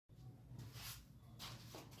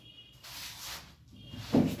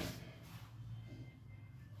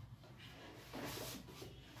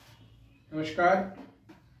नमस्कार।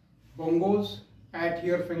 बोंगोस at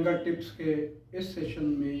your finger tips के इस सेशन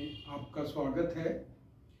में आपका स्वागत है।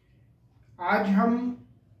 आज हम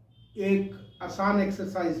एक आसान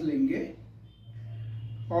एक्सरसाइज लेंगे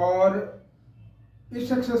और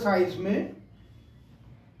इस एक्सरसाइज में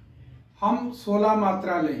हम 16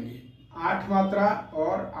 मात्रा लेंगे, 8 मात्रा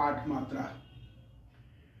और 8 मात्रा।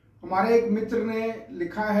 हमारे एक मित्र ने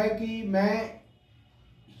लिखा है कि मैं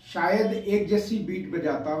शायद एक जैसी बीट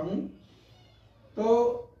बजाता हूँ, तो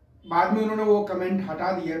बाद में उन्होंने वो कमेंट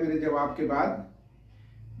हटा दिया मेरे जवाब के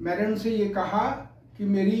बाद। मैंने उनसे ये कहा कि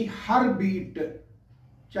मेरी हर बीट,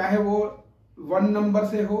 चाहे वो 1 नंबर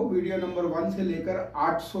से हो, वीडियो नंबर 1 से लेकर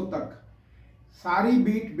 800 तक, सारी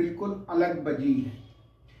बीट बिल्कुल अलग बजी है।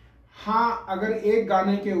 हाँ, अगर एक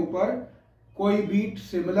गाने के ऊपर कोई बीट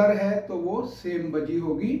सिमिलर है तो वो सेम बजी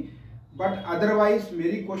होगी, बट अदरवाइज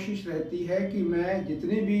मेरी कोशिश रहती है कि मैं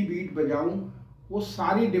जितनी भी बीट बजाऊं वो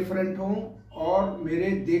सारी डिफरेंट हों और मेरे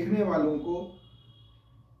देखने वालों को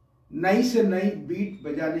नई से नई बीट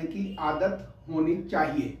बजाने की आदत होनी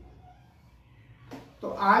चाहिए। तो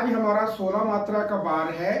आज हमारा 16 मात्रा का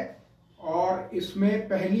बार है और इसमें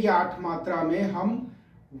पहली 8 मात्रा में हम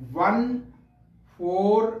 1,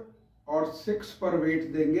 4 और 6 पर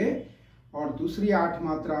वेट देंगे और दूसरी 8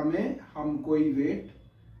 मात्रा में हम कोई वेट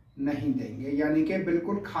नहीं देंगे, यानी कि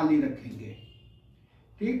बिल्कुल खाली रखेंगे।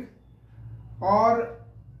 ठीक। और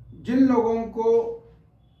जिन लोगों को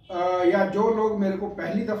या जो लोग मेरे को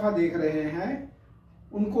पहली दफ़ा देख रहे हैं,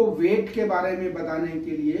 उनको वेट के बारे में बताने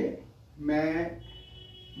के लिए मैं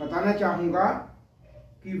बताना चाहूँगा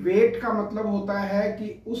कि वेट का मतलब होता है कि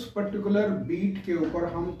उस पर्टिकुलर बीट के ऊपर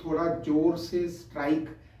हम थोड़ा जोर से स्ट्राइक,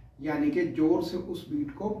 यानी कि जोर से उस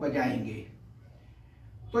बीट को बजाएंगे।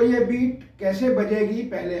 तो ये बीट कैसे बजेगी,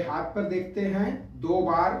 पहले हाथ पर देखते हैं। 2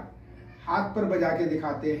 बार हाथ पर बजा के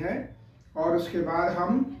दिखाते हैं और उसके बाद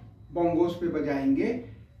हम बोंगोस पे बजाएंगे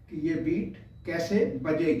कि ये बीट कैसे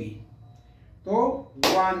बजेगी। तो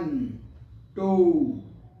 1, 2,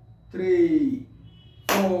 3,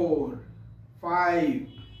 4, 5,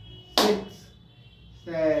 6,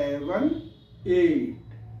 7,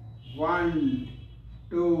 8, 1,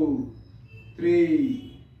 2, 3,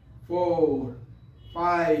 4,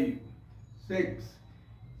 5, 6,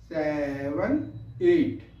 7,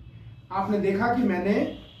 8। आपने देखा कि मैंने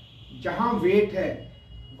जहाँ वेट है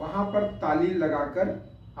वहाँ पर ताली लगाकर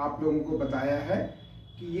आप लोगों को बताया है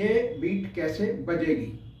कि ये बीट कैसे बजेगी।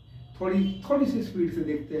 थोड़ी सी स्पीड से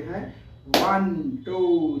देखते हैं। 1, 2,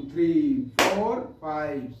 3, 4,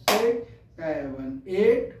 5, 6, 7,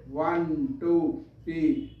 8, 1, 2,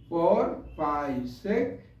 3, 4, 5, 6,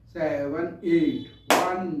 7, 8,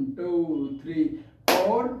 1, 2, 3,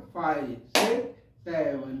 4, 5, 6,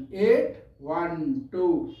 7, 8, 1, 2,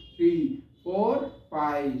 3, 4,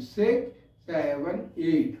 5, 6, 7,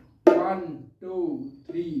 8, 1, 2,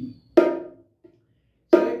 3,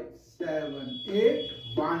 6, 7, 8,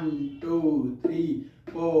 1, 2, 3,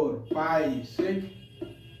 4, 5, 6,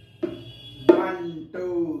 1, 2,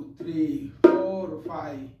 3, 4,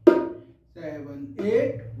 5, 7,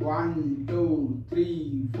 8, 1, 2,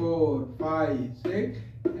 3, 4, 5, 6,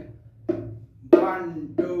 1,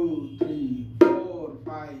 2, 3, 4,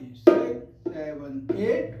 5, 6, 7,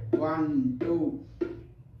 8, 1, 2,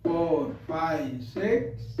 4, 5, 6,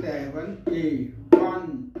 7, 8, 1,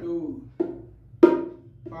 2,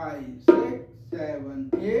 5, 6, 7,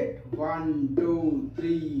 8, 1, 2,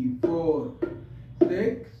 3, 4,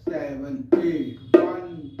 6, 7, 8, 1,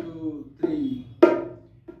 2, 3,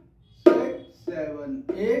 6, 7,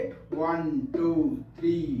 8, 1, 2,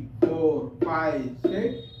 3, 4, 5,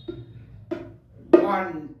 6,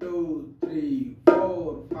 1, 2, 3,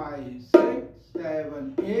 4, 5, 6, 7,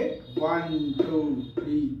 8, 1, 2,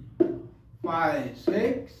 3, 5,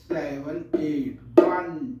 6, 7, 8,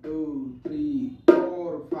 1, 2, 3,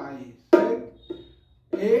 4, 5, 6,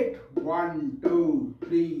 8, 1, 2,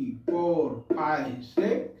 3, 4, 5,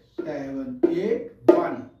 6, 7, 8,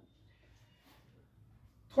 1।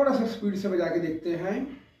 थोड़ा सा स्पीड से बजा के देखते हैं।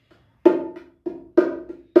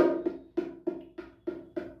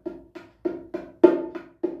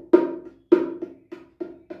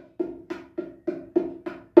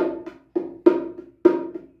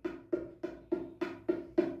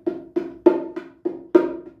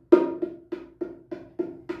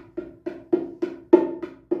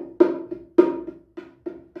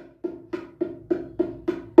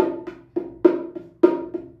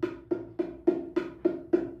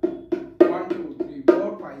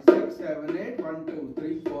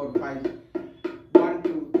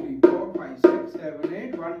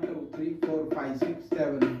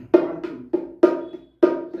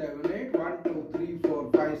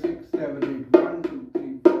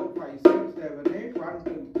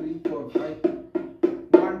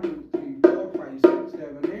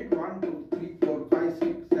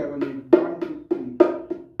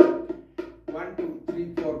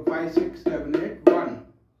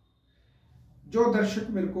 जो दर्शक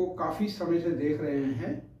मेरे को काफ़ी समय से देख रहे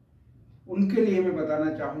हैं उनके लिए मैं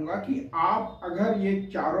बताना चाहूँगा कि आप अगर ये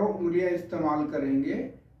चारों उंगलियां इस्तेमाल करेंगे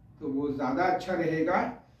तो वो ज़्यादा अच्छा रहेगा।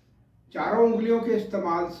 चारों उंगलियों के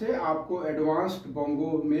इस्तेमाल से आपको एडवांस्ड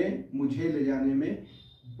बोंगो में मुझे ले जाने में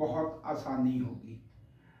बहुत आसानी होगी।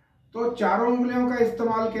 तो चारों उंगलियों का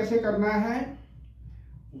इस्तेमाल कैसे करना है?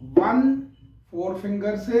 1 4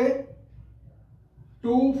 फिंगर से,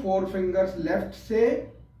 2 4 फिंगर्स लेफ्ट से,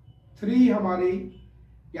 3 हमारी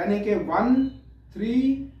यानी कि 1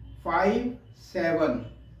 3 5 7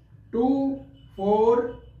 2 4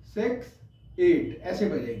 6 8 ऐसे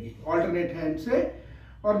बजेगी ऑल्टरनेट हैंड से।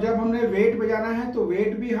 और जब हमने वेट बजाना है तो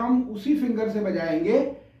वेट भी हम उसी फिंगर से बजाएंगे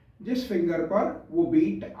जिस फिंगर पर वो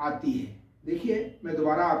बीट आती है। देखिए मैं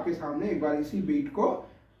दोबारा आपके सामने एक बार इसी बीट को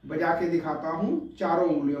बजा के दिखाता हूं चारों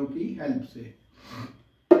उंगलियों की हेल्प से।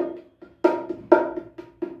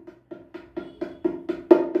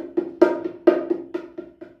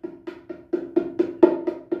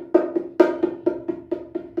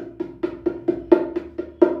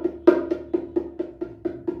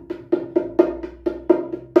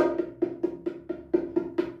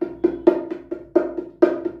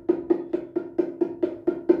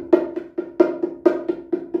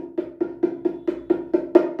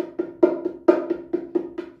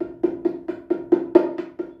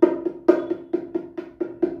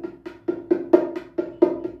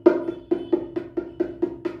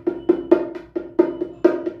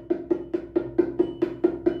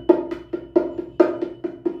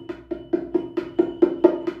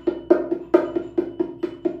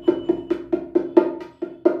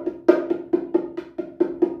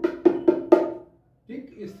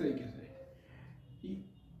 इस तरीके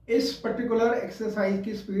से इस पर्टिकुलर एक्सरसाइज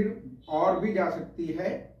की स्पीड और भी जा सकती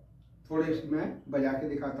है। थोड़े से मैं बजा के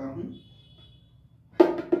दिखाता हूं।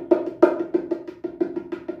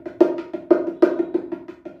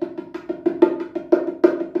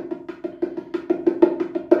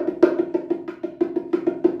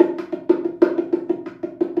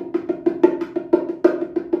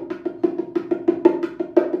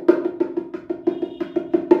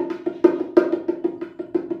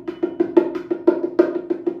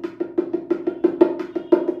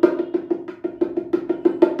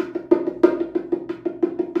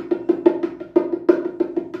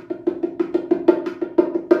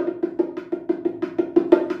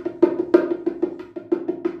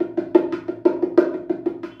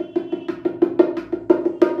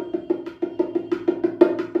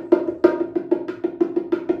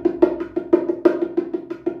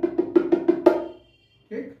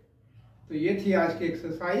 तो ये थी आज की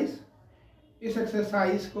एक्सरसाइज। इस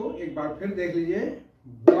एक्सरसाइज को एक बार फिर देख लीजिए।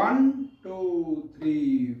 1 2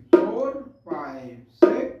 3 4 5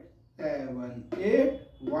 6 7 8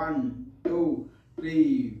 1 2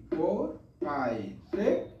 3 4 5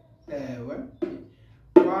 6 7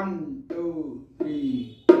 8 1 2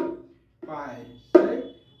 3 5 6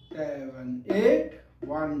 7 8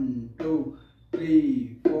 1 2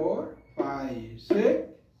 3 4 5 6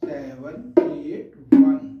 7 8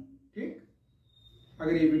 1। ठीक,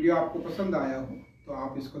 अगर ये वीडियो आपको पसंद आया हो तो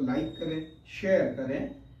आप इसको लाइक करें, शेयर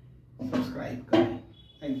करें, सब्सक्राइब करें।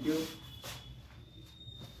 Thank you.